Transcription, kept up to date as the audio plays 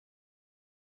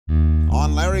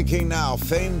On Larry King Now,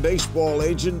 famed baseball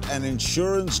agent and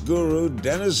insurance guru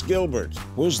Dennis Gilbert.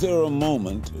 Was there a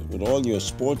moment with all your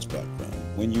sports background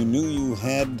when you knew you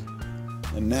had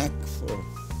a knack for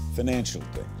financial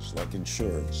things like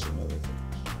insurance and other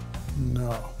things?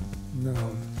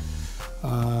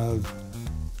 No.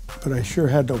 But I sure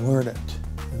had to learn it,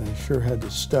 and I sure had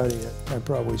to study it. I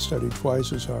probably studied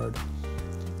twice as hard.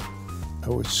 I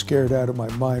was scared out of my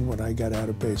mind when I got out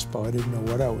of baseball. I didn't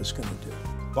know what I was going to do.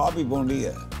 Bobby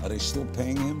Bonilla, are they still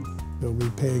paying him? They'll be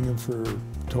paying him for a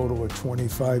total of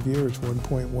 25 years,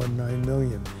 $1.19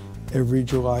 million, every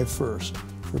July 1st,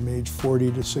 from age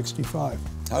 40 to 65.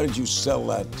 How did you sell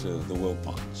that to the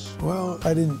Wilpons? Well,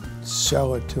 I didn't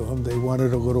sell it to them. They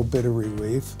wanted a little bit of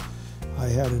relief. I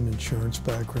had an insurance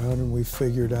background, and we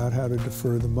figured out how to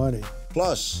defer the money.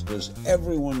 Plus, does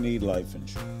everyone need life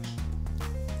insurance?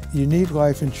 You need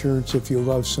life insurance if you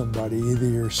love somebody, either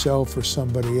yourself or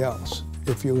somebody else.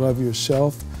 If you love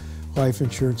yourself, life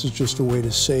insurance is just a way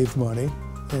to save money.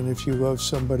 And if you love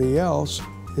somebody else,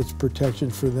 it's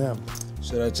protection for them.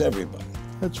 So that's everybody.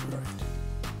 That's right.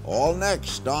 All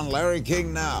next on Larry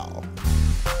King Now.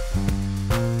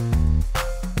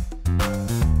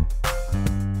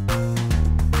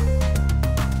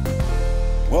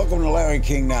 Welcome to Larry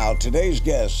King Now. Today's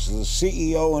guest, the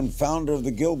CEO and founder of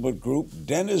the Gilbert Group,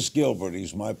 Dennis Gilbert.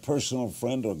 He's my personal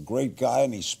friend, a great guy,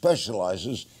 and he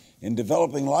specializes in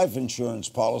developing life insurance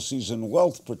policies and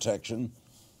wealth protection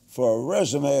for a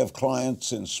resume of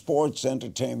clients in sports,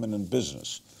 entertainment, and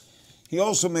business. He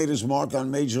also made his mark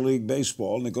on Major League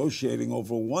Baseball, negotiating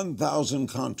over 1,000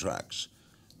 contracts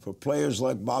for players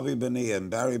like Bobby Bonilla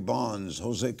and Barry Bonds,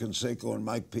 Jose Canseco, and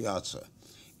Mike Piazza.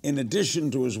 In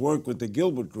addition to his work with the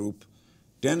Gilbert Group,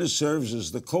 Dennis serves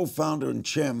as the co-founder and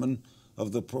chairman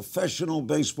of the Professional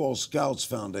Baseball Scouts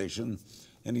Foundation,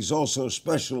 and he's also a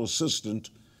special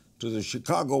assistant to the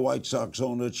Chicago White Sox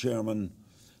owner, chairman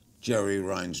Jerry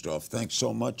Reinsdorf. Thanks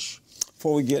so much.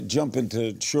 Before we jump into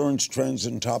insurance trends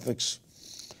and topics,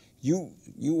 you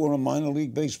were a minor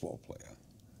league baseball player.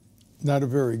 Not a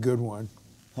very good one.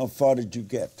 How far did you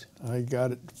get? I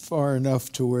got it far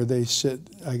enough to where they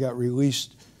said I got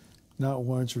released not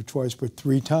once or twice, but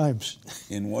 3 times.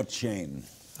 In what chain?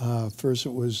 First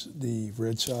it was the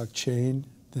Red Sox chain,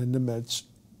 then the Mets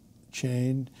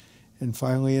chain, and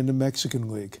finally in the Mexican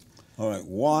League. All right.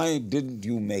 Why didn't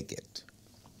you make it?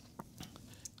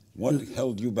 What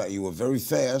held you back? You were very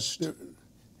fast.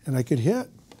 And I could hit.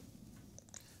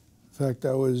 In fact,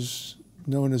 I was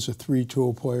known as a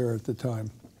 3-tool player at the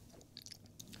time.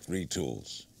 3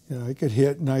 tools. Yeah, I could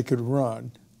hit and I could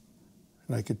run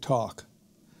and I could talk.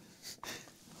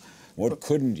 What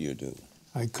couldn't you do?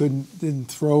 I didn't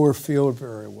throw or field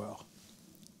very well.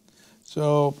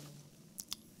 So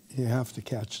you have to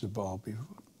catch the ball.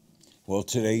 Well,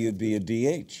 today you'd be a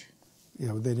DH.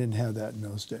 Yeah, but they didn't have that in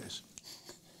those days.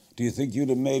 Do you think you'd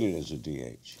have made it as a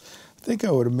DH? I think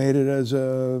I would have made it as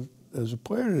a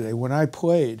player today. When I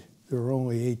played, there were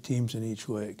only 8 teams in each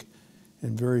league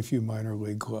and very few minor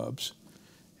league clubs.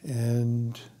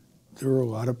 And there were a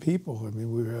lot of people. I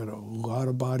mean, we had a lot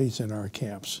of bodies in our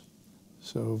camps.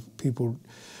 So people,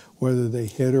 whether they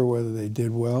hit or whether they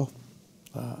did well,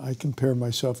 I compare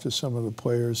myself to some of the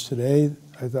players today.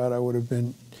 I thought I would have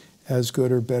been as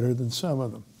good or better than some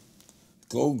of them.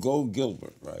 Go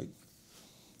Gilbert, right?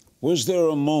 Was there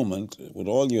a moment with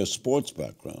all your sports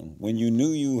background when you knew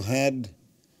you had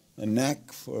a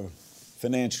knack for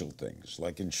financial things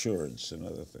like insurance and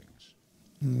other things?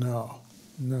 No.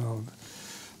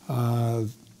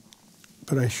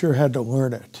 But I sure had to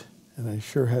learn it, and I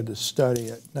sure had to study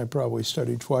it. And I probably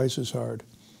studied twice as hard.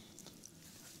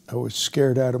 I was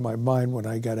scared out of my mind when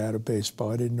I got out of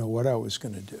baseball. I didn't know what I was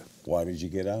going to do. Why did you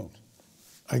get out?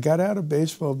 I got out of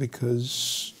baseball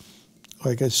because,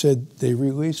 like I said, they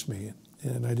released me,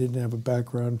 and I didn't have a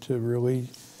background to really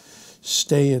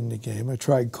stay in the game. I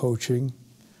tried coaching,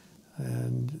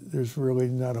 and there's really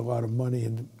not a lot of money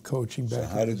in coaching back then.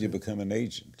 So how did you become an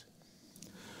agent?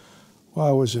 Well,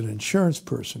 I was an insurance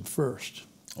person first.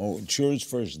 Oh, insurance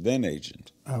first, then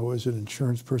agent. I was an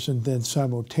insurance person, then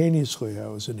simultaneously I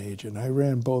was an agent. I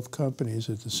ran both companies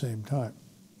at the same time.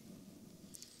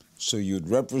 So you'd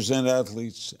represent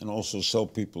athletes and also sell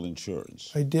people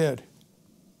insurance? I did.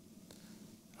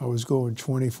 I was going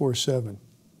 24/7.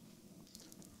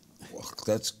 Well,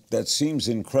 that seems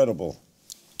incredible.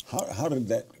 How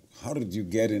did you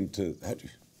get into,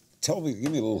 give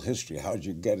me a little history. How did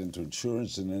you get into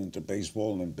insurance and then into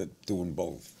baseball and then doing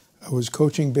both? I was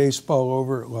coaching baseball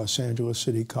over at Los Angeles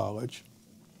City College.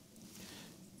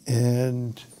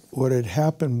 And what had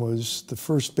happened was the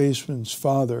first baseman's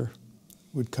father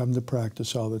would come to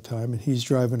practice all the time, and he's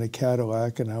driving a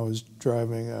Cadillac, and I was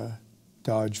driving a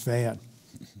Dodge van.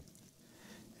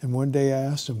 And one day I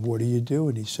asked him, "What do you do?"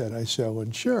 And he said, "I sell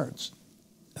insurance."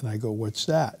 And I go, "What's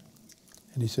that?"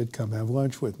 And he said, "Come have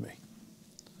lunch with me."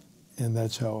 And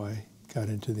that's how I got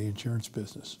into the insurance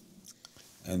business.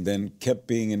 And then kept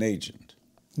being an agent.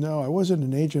 No, I wasn't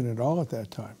an agent at all at that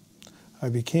time. I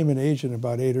became an agent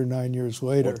about 8 or 9 years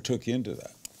later. What took you into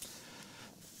that?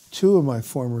 Two of my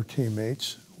former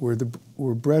teammates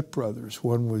were Brett brothers.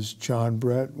 One was John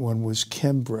Brett, one was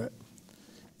Ken Brett.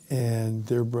 And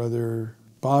their brother,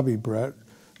 Bobby Brett,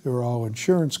 they were all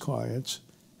insurance clients,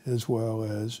 as well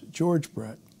as George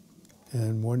Brett.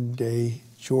 And one day,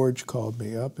 George called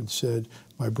me up and said,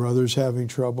 "My brother's having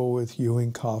trouble with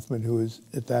Ewing Kaufman," who was,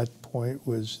 at that point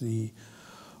was the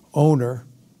owner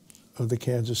of the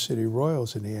Kansas City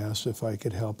Royals, and he asked if I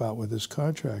could help out with his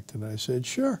contract. And I said,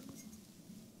 "Sure."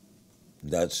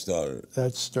 That started it.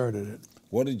 That started it.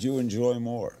 What did you enjoy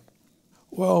more?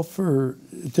 Well, for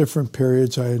different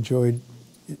periods, I enjoyed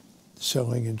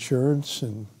selling insurance,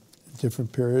 and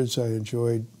different periods, I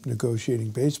enjoyed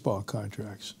negotiating baseball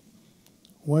contracts.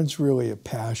 One's really a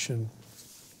passion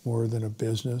more than a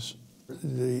business.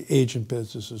 The agent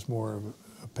business is more of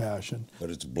a passion. But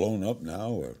it's blown up now,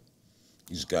 or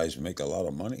these guys make a lot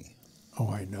of money. Oh,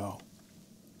 I know.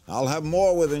 I'll have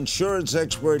more with insurance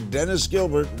expert Dennis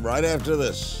Gilbert right after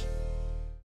this.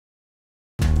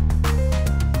 Well,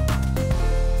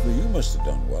 you must have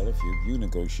done well if you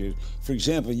negotiated. For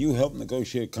example, you helped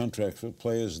negotiate contracts with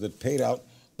players that paid out.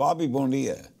 Bobby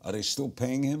Bonilla, are they still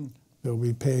paying him? They'll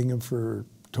be paying him for a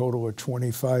total of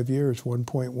 25 years,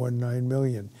 $1.19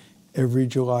 million, every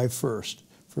July 1st,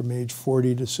 from age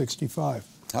 40 to 65.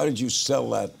 How did you sell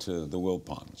that to the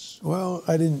Wilpons? Well,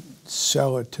 I didn't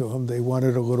sell it to them. They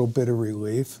wanted a little bit of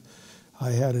relief.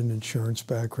 I had an insurance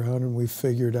background, and we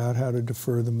figured out how to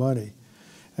defer the money.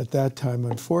 At that time,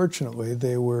 unfortunately,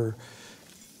 they were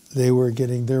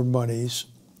getting their monies,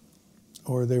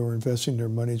 or they were investing their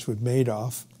monies with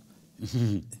Madoff.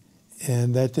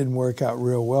 And that didn't work out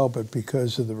real well, but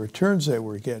because of the returns they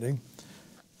were getting,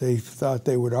 they thought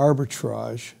they would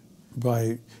arbitrage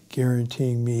by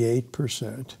guaranteeing me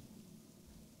 8%,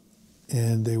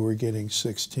 and they were getting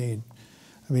 16.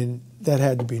 I mean, that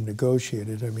had to be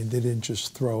negotiated. I mean, they didn't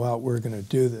just throw out, "We're going to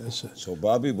do this." So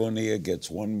Bobby Bonilla gets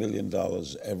 $1 million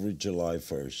every July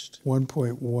 1st.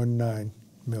 1.19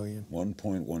 million.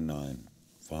 1.19.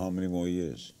 For how many more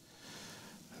years?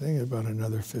 I think about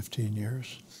another 15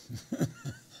 years.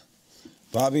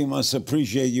 Bobby must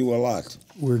appreciate you a lot.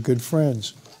 We're good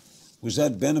friends. Was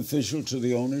that beneficial to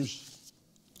the owners?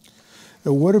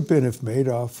 It would have been if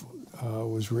Madoff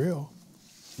was real.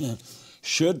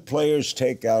 Should players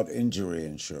take out injury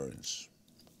insurance?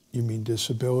 You mean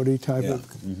disability type of?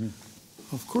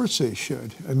 Mm-hmm. Of course they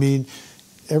should. I mean,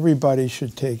 everybody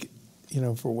should take,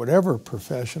 for whatever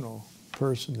professional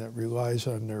person that relies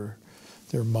on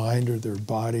their mind or their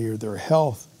body or their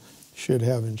health should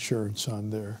have insurance on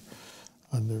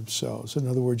themselves. In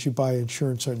other words, you buy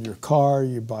insurance on your car,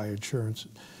 you buy insurance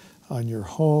on your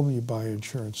home, you buy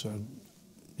insurance on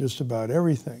just about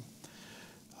everything.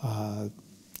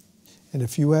 And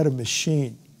if you had a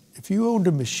machine, if you owned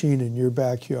a machine in your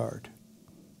backyard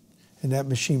and that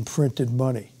machine printed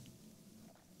money,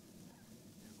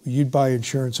 you'd buy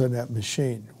insurance on that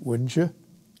machine, wouldn't you?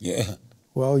 Yeah.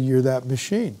 Well, you're that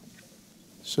machine.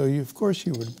 So of course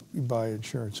you would buy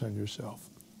insurance on yourself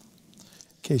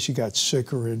in case you got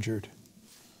sick or injured.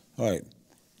 All right.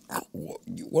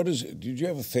 What is it? Did you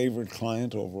have a favorite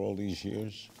client over all these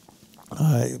years?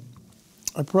 I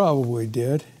probably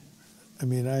did. I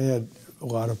mean, I had a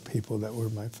lot of people that were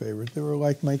my favorite. They were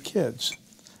like my kids.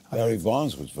 Barry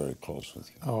Bonds was very close with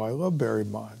you. Oh, I love Barry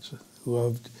Bonds. I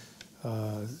loved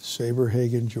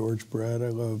Saberhagen, George Brett. I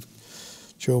loved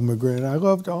Joe McGrain. I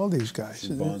loved all these guys.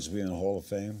 Should Bonds be in the Hall of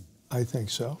Fame? I think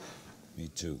so. Me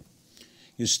too.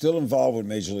 You're still involved with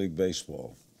Major League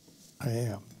Baseball. I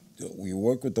am. You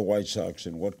work with the White Sox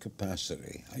in what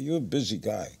capacity? You're a busy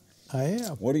guy. I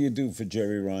am. What do you do for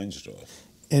Jerry Reinsdorf?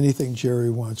 Anything Jerry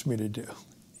wants me to do.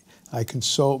 I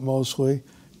consult mostly,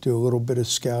 do a little bit of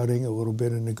scouting, a little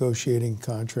bit of negotiating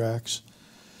contracts,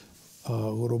 a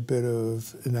little bit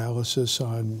of analysis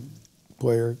on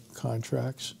player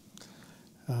contracts.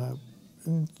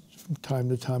 And from time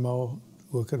to time, I'll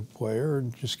look at a player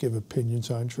and just give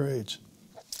opinions on trades.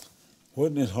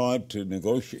 Wasn't it hard to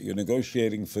negotiate? You're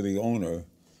negotiating for the owner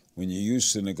when you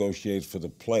used to negotiate for the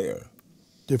player.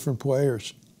 Different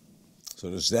players. So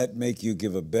does that make you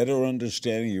give a better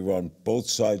understanding? You're on both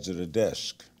sides of the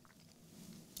desk.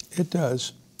 It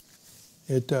does.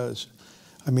 It does.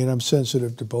 I mean, I'm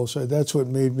sensitive to both sides. That's what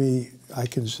made me, I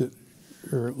consider,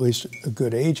 or at least a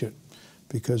good agent,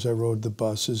 because I rode the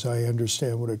buses. I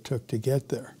understand what it took to get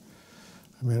there.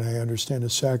 I mean, I understand the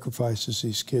sacrifices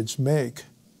these kids make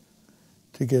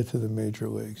to get to the major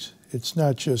leagues. It's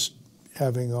not just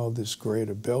having all this great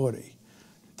ability.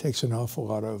 It takes an awful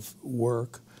lot of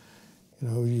work. You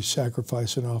know, you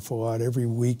sacrifice an awful lot every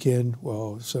weekend.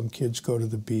 Well, some kids go to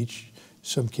the beach.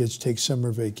 Some kids take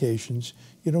summer vacations.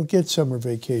 You don't get summer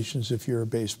vacations if you're a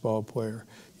baseball player.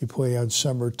 You play on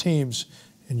summer teams,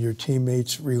 and your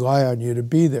teammates rely on you to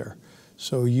be there.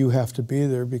 So you have to be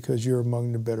there because you're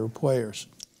among the better players.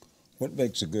 What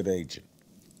makes a good agent?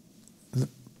 The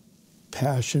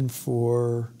passion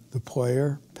for the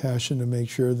player, passion to make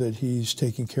sure that he's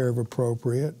taken care of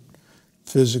appropriate,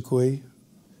 physically,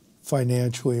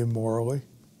 financially, and morally.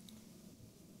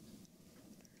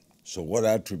 So what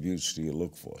attributes do you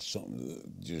look for?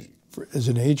 As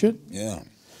an agent? Yeah.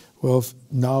 Well,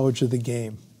 knowledge of the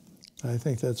game. I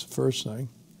think that's the first thing.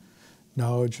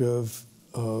 Knowledge of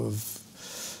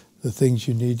the things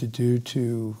you need to do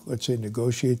to, let's say,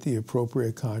 negotiate the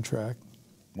appropriate contract.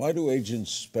 Why do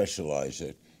agents specialize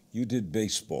it? You did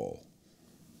baseball.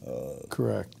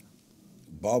 Correct.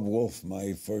 Bob Wolf,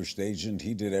 my first agent,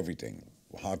 he did everything.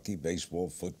 Hockey, baseball,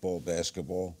 football,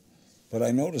 basketball. But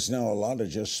I notice now a lot are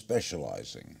just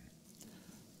specializing.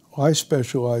 Well, I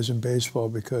specialize in baseball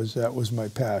because that was my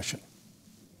passion.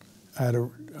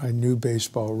 I knew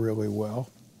baseball really well.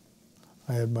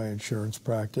 I had my insurance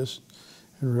practice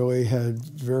and really had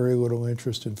very little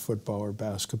interest in football or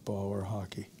basketball or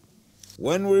hockey.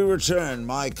 When we return,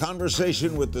 my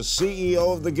conversation with the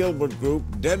CEO of the Gilbert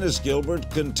Group, Dennis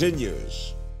Gilbert,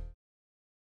 continues.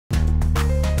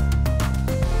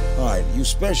 All right, you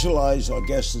specialize, our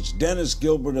guest is Dennis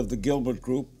Gilbert of the Gilbert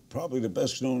Group, probably the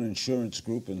best known insurance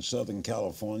group in Southern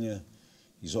California.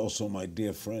 He's also my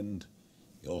dear friend.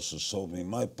 He also sold me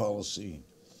my policy,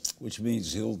 which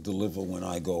means he'll deliver when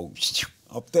I go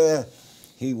up there.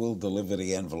 He will deliver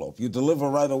the envelope. You deliver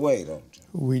right away, don't you?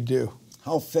 We do.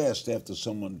 How fast after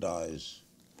someone dies?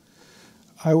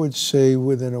 I would say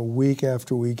within a week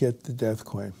after we get the death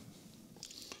claim.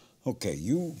 Okay,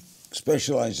 you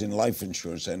specialize in life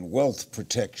insurance and wealth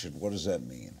protection. What does that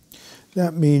mean?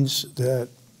 That means that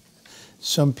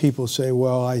some people say,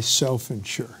 well, I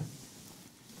self-insure.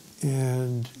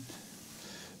 And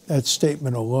that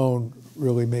statement alone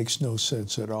really makes no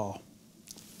sense at all.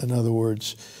 In other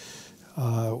words,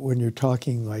 when you're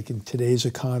talking like in today's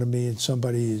economy and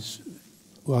somebody is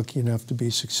lucky enough to be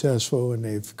successful and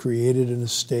they've created an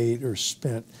estate or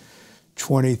spent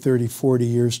 20, 30, 40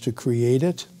 years to create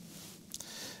it,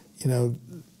 you know,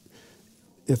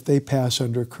 if they pass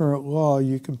under current law,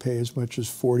 you can pay as much as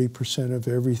 40% of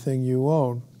everything you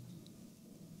own,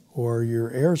 or your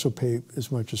heirs will pay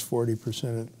as much as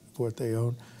 40% of what they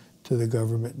own to the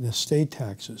government in estate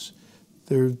taxes.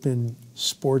 There have been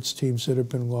sports teams that have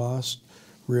been lost,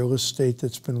 real estate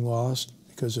that's been lost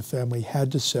because the family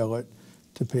had to sell it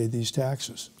to pay these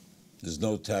taxes. There's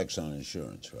no tax on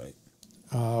insurance, right?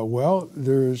 Well,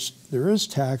 there is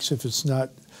tax if it's not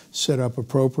set up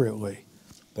appropriately.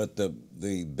 But the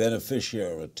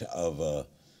beneficiary of a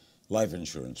life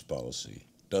insurance policy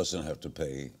doesn't have to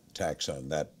pay tax on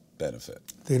that benefit.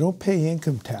 They don't pay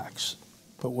income tax,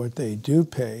 but what they do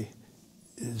pay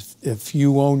is if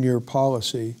you own your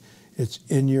policy, it's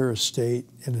in your estate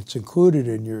and it's included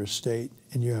in your estate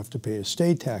and you have to pay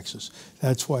estate taxes.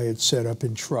 That's why it's set up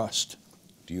in trust.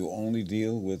 Do you only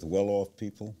deal with well-off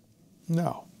people?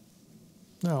 No.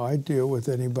 No, I deal with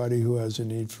anybody who has a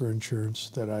need for insurance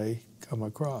that I come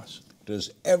across.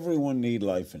 Does everyone need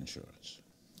life insurance?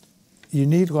 You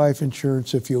need life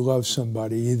insurance if you love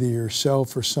somebody, either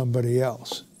yourself or somebody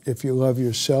else. If you love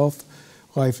yourself,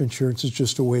 life insurance is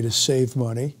just a way to save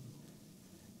money.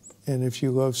 And if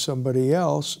you love somebody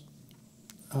else,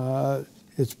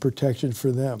 it's protection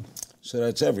for them. So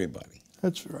that's everybody.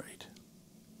 That's right.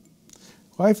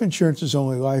 Life insurance is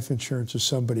only life insurance if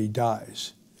somebody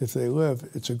dies. If they live,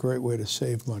 it's a great way to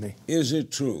save money. Is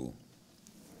it true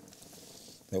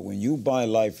that when you buy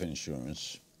life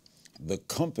insurance, the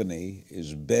company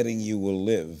is betting you will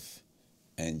live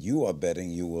and you are betting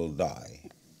you will die?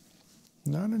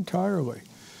 Not entirely.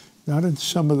 Not in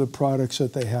some of the products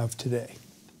that they have today.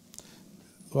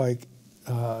 Like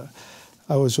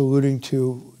I was alluding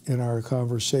to in our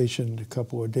conversation a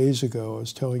couple of days ago, I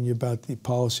was telling you about the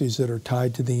policies that are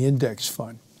tied to the index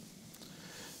fund.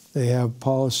 They have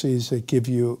policies that give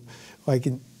you, like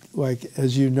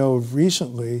as you know,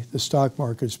 recently the stock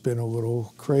market's been a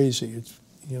little crazy.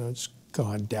 It's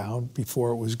gone down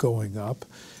before it was going up,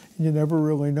 and you never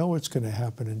really know what's going to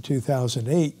happen. In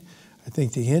 2008, I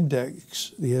think the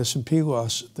index, the S&P,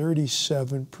 lost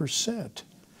 37%.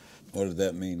 What did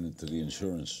that mean to the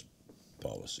insurance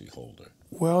policy holder?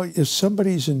 Well, if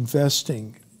somebody's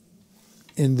investing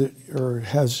in or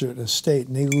has an estate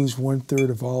and they lose 1/3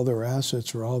 of all their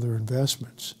assets or all their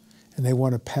investments, and they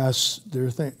want to pass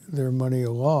their money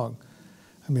along,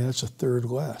 I mean, that's 1/3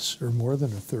 less, or more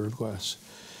than 1/3 less.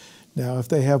 Now, if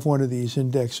they have one of these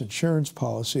index insurance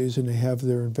policies and they have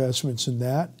their investments in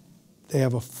that, they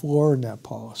have a floor in that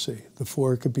policy. The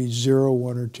floor could be 0,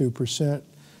 1, or 2%,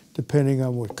 depending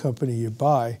on what company you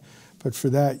buy. But for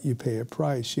that, you pay a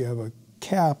price. You have a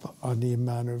cap on the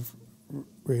amount of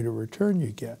rate of return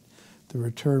you get. The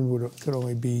return could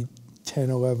only be 10,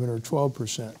 11, or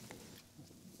 12%.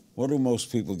 What do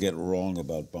most people get wrong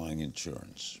about buying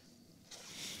insurance?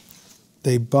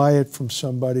 They buy it from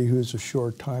somebody who's a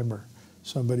short timer,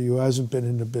 somebody who hasn't been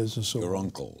in the business. Your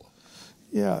uncle.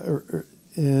 Yeah,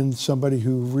 and somebody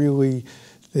who really,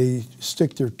 they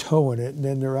stick their toe in it and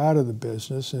then they're out of the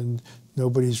business and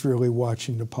nobody's really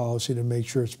watching the policy to make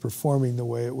sure it's performing the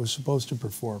way it was supposed to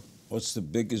perform. What's the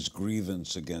biggest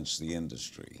grievance against the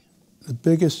industry? The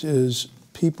biggest is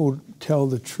people tell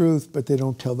the truth, but they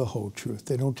don't tell the whole truth.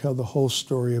 They don't tell the whole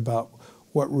story about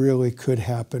what really could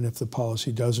happen if the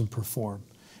policy doesn't perform.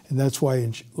 And that's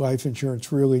why life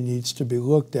insurance really needs to be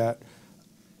looked at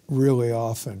really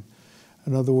often.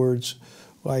 In other words,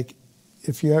 like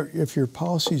if your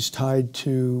policy's tied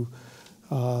to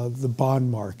the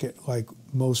bond market, like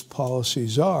most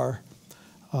policies are,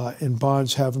 and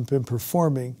bonds haven't been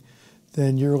performing,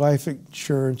 then your life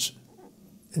insurance,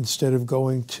 instead of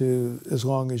going to as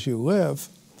long as you live,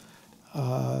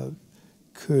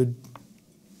 could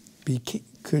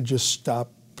just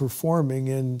stop performing,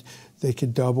 and they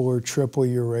could double or triple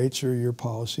your rates, or your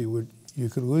policy you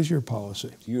could lose your policy.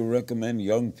 Do you recommend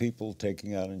young people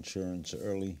taking out insurance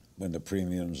early when the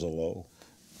premiums are low?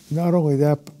 Not only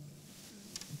that,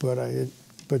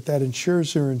 but that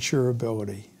ensures their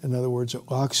insurability. In other words, it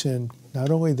locks in not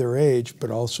only their age,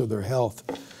 but also their health.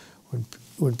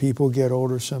 When people get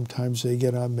older, sometimes they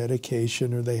get on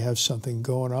medication or they have something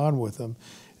going on with them.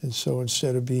 And so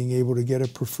instead of being able to get a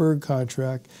preferred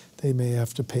contract, they may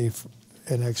have to pay for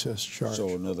an excess charge. So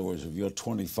in other words, if you're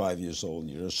 25 years old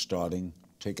and you're just starting,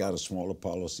 take out a smaller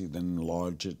policy, then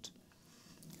enlarge it.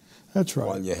 That's right.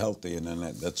 While you're healthy, and then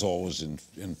that's always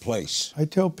in place. I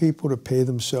tell people to pay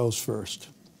themselves first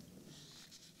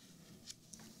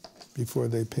before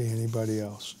they pay anybody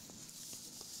else.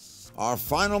 Our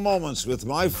final moments with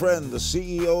my friend, the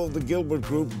CEO of the Gilbert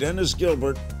Group, Dennis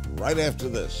Gilbert, right after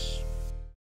this.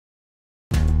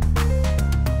 A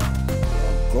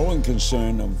growing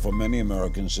concern for many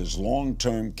Americans is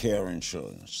long-term care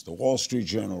insurance. The Wall Street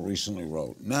Journal recently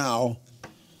wrote, now,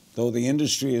 though the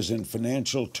industry is in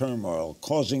financial turmoil,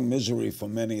 causing misery for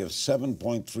many of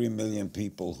 7.3 million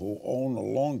people who own a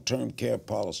long-term care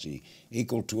policy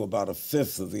equal to about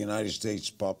 1/5 of the United States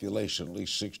population, at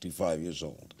least 65 years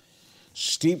old.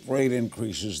 Steep rate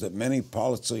increases that many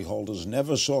policyholders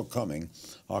never saw coming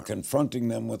are confronting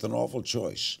them with an awful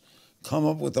choice: come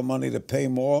up with the money to pay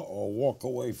more or walk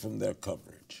away from their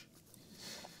coverage.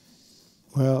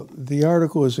 Well, the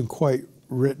article isn't quite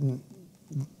written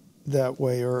that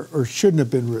way, or shouldn't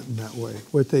have been written that way.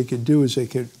 What they could do is they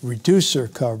could reduce their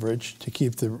coverage to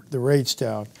keep the rates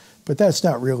down, but that's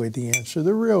not really the answer.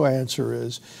 The real answer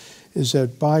is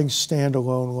that buying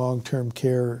standalone long-term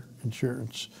care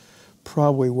insurance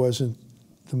probably wasn't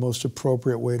the most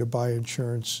appropriate way to buy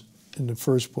insurance in the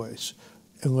first place,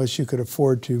 unless you could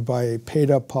afford to buy a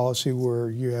paid-up policy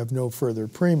where you have no further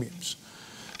premiums.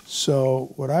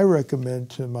 So what I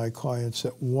recommend to my clients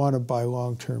that want to buy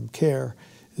long-term care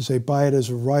is they buy it as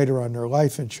a rider on their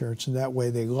life insurance, and that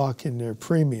way they lock in their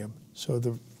premium so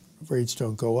the rates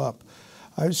don't go up.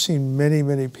 I've seen many,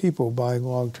 many people buying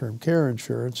long-term care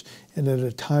insurance, and at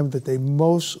a time that they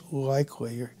most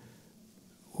likely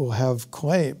will have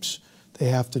claims, they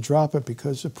have to drop it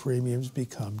because the premiums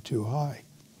become too high.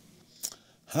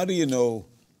 How do you know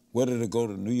whether to go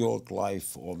to New York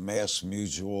Life or Mass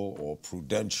Mutual or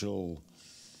Prudential,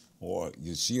 or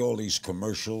you see all these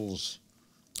commercials?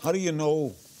 How do you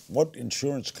know what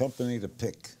insurance company to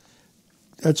pick?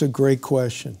 That's a great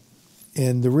question.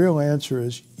 And the real answer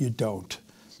is you don't.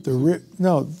 The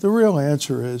real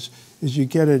answer is you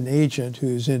get an agent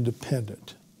who's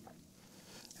independent.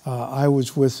 I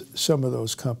was with some of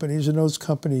those companies, and those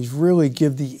companies really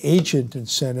give the agent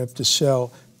incentive to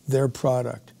sell their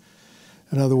product.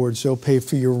 In other words, they'll pay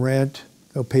for your rent,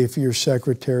 they'll pay for your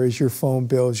secretaries, your phone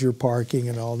bills, your parking,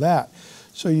 and all that.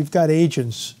 So you've got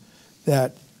agents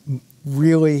that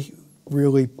really,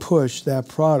 really push that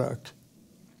product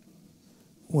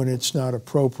when it's not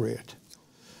appropriate.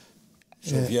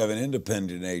 So if you have an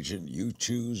independent agent, you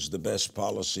choose the best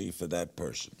policy for that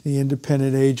person. The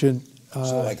independent agent.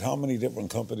 So like how many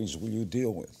different companies will you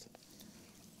deal with?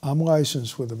 I'm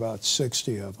licensed with about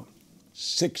 60 of them.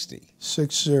 60?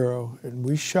 60, and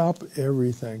we shop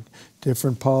everything.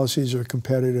 Different policies are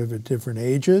competitive at different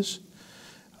ages.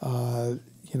 You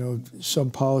know,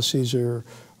 some policies are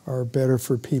better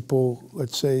for people,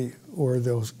 let's say, or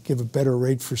they'll give a better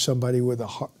rate for somebody with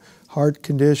a heart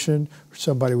condition, or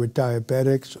somebody with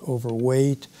diabetics,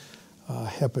 overweight,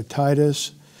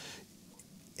 hepatitis.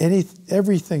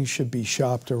 Everything should be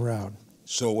shopped around.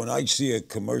 So when I see a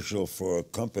commercial for a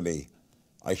company,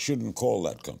 I shouldn't call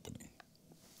that company.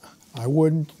 I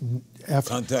wouldn't.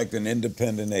 Contact an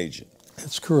independent agent.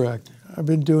 That's correct. I've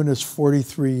been doing this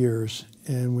 43 years,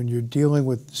 and when you're dealing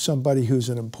with somebody who's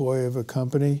an employee of a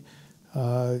company,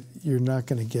 you're not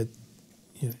going to get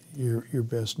your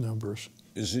best numbers.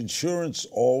 Is insurance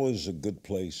always a good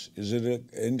place? Is it an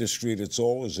industry that's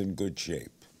always in good shape?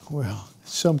 Well,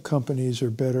 some companies are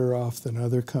better off than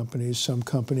other companies. Some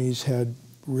companies had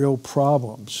real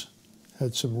problems,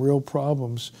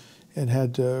 and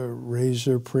had to raise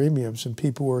their premiums, and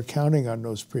people were counting on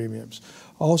those premiums.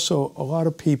 Also, a lot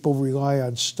of people rely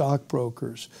on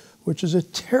stockbrokers, which is a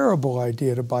terrible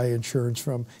idea to buy insurance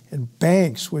from, and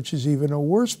banks, which is even a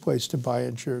worse place to buy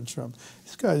insurance from.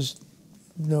 These guys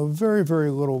know very,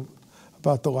 very little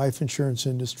about the life insurance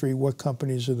industry, what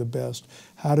companies are the best,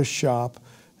 how to shop,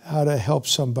 how to help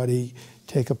somebody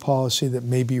take a policy that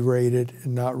may be rated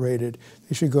and not rated.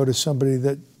 They should go to somebody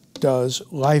that does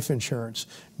life insurance,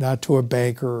 not to a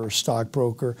banker or a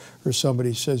stockbroker or somebody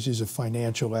who says he's a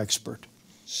financial expert.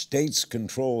 States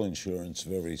control insurance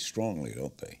very strongly,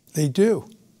 don't they? They do.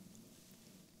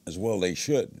 As well they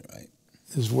should, right?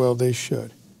 As well they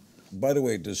should. By the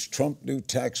way, does Trump's new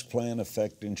tax plan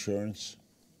affect insurance?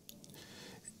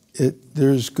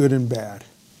 There's good and bad.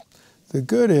 The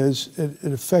good is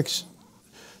it affects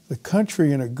the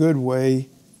country in a good way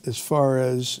as far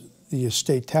as the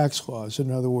estate tax laws.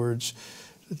 In other words,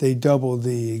 they double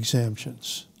the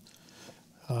exemptions.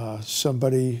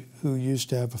 Somebody who used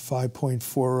to have a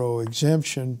 5.40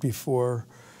 exemption before,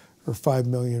 or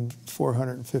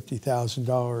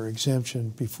 $5,450,000 exemption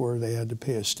before they had to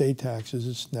pay estate taxes,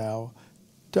 it's now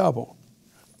double,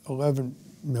 $11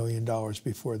 million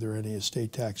before there are any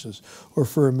estate taxes. Or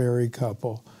for a married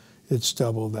couple, it's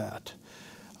double that.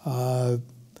 The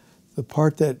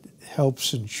part that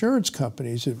helps insurance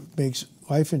companies, it makes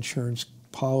life insurance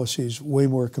policies way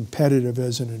more competitive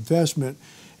as an investment,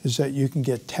 is that you can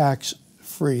get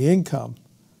tax-free income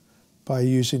by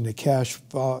using the cash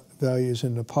values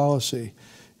in the policy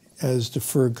as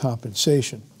deferred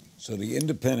compensation. So the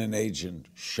independent agent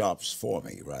shops for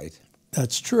me, right?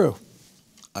 That's true.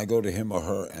 I go to him or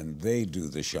her and they do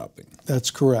the shopping.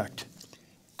 That's correct.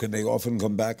 Can they often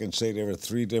come back and say there are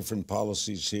 3 different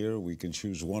policies here, we can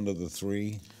choose one of the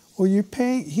 3? Well,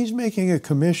 he's making a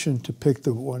commission to pick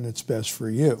the one that's best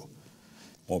for you.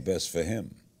 Or best for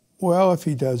him? Well, if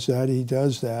he does that, he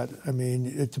does that. I mean,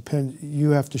 it depends.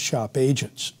 You have to shop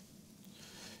agents.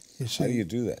 You see? How do you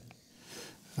do that?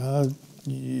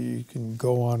 You can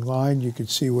go online. You can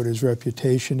see what his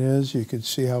reputation is. You can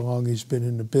see how long he's been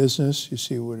in the business. You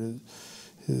see what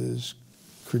his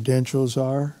credentials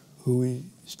are, who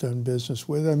he's done business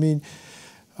with. I mean,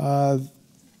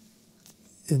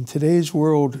 in today's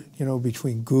world, you know,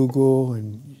 between Google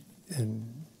and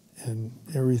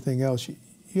everything else,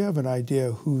 you have an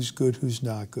idea who's good, who's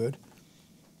not good,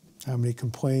 how many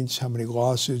complaints, how many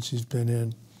lawsuits he's been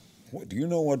in. Do you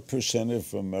know what percentage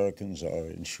of Americans are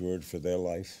insured for their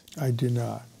life? I do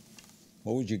not.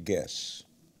 What would you guess?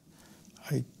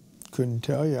 I couldn't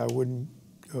tell you. I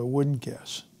wouldn't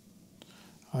guess.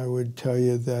 I would tell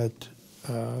you that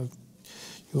you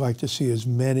like to see as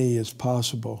many as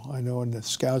possible. I know in the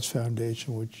Scouts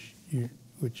Foundation, which you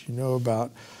know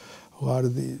about, a lot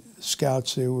of the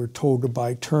Scouts, they were told to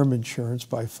buy term insurance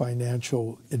by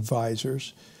financial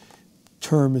advisors.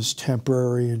 Term is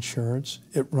temporary insurance.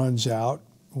 It runs out.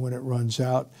 When it runs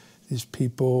out, these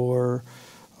people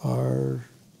are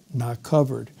not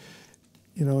covered.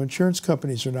 You know, insurance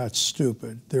companies are not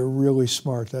stupid. They're really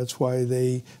smart. That's why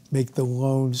they make the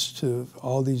loans to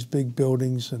all these big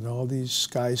buildings and all these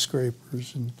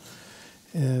skyscrapers,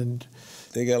 and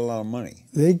they get a lot of money.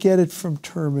 They get it from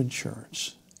term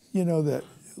insurance. You know that,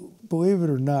 believe it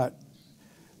or not,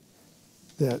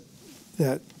 that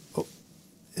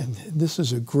and this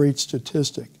is a great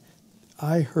statistic.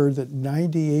 I heard that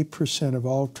 98% of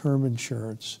all term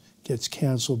insurance gets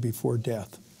canceled before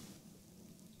death.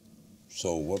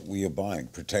 So what were you buying?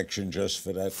 Protection just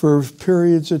for that? For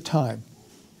periods of time.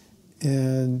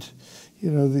 And, you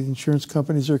know, the insurance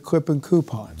companies are clipping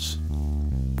coupons.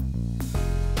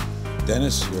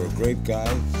 Dennis, you're a great guy.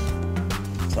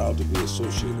 Proud to be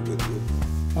associated with you.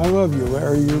 I love you,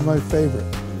 Larry. You're my favorite.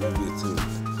 I love you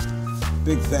too.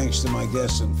 Big thanks to my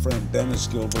guest and friend Dennis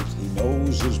Gilbert. He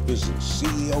knows his business.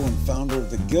 CEO and founder of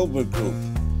the Gilbert Group.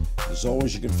 As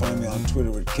always, you can find me on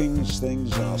Twitter at Kings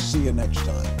Things, and I'll see you next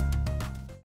time.